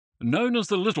Known as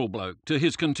the little bloke to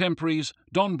his contemporaries,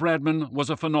 Don Bradman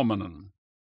was a phenomenon.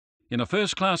 In a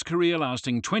first-class career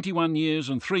lasting 21 years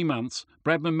and 3 months,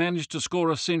 Bradman managed to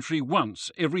score a century once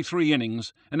every 3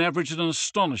 innings and averaged an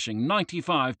astonishing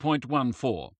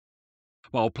 95.14.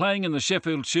 While playing in the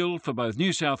Sheffield Shield for both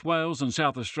New South Wales and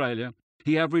South Australia,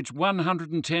 he averaged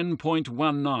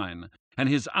 110.19, and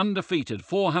his undefeated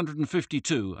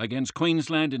 452 against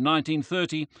Queensland in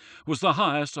 1930 was the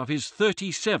highest of his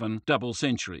 37 double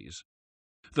centuries.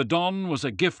 The Don was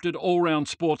a gifted all-round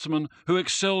sportsman who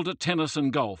excelled at tennis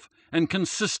and golf and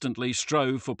consistently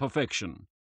strove for perfection.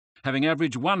 Having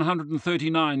averaged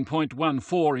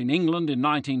 139.14 in England in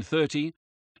 1930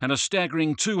 and a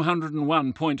staggering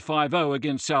 201.50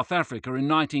 against South Africa in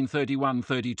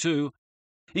 1931-32,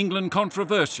 England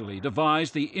controversially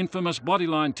devised the infamous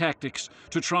bodyline tactics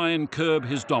to try and curb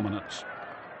his dominance.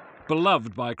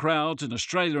 Beloved by crowds in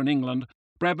Australia and England,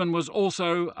 Bradman was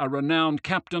also a renowned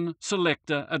captain,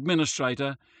 selector,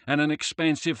 administrator and an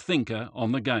expansive thinker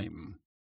on the game.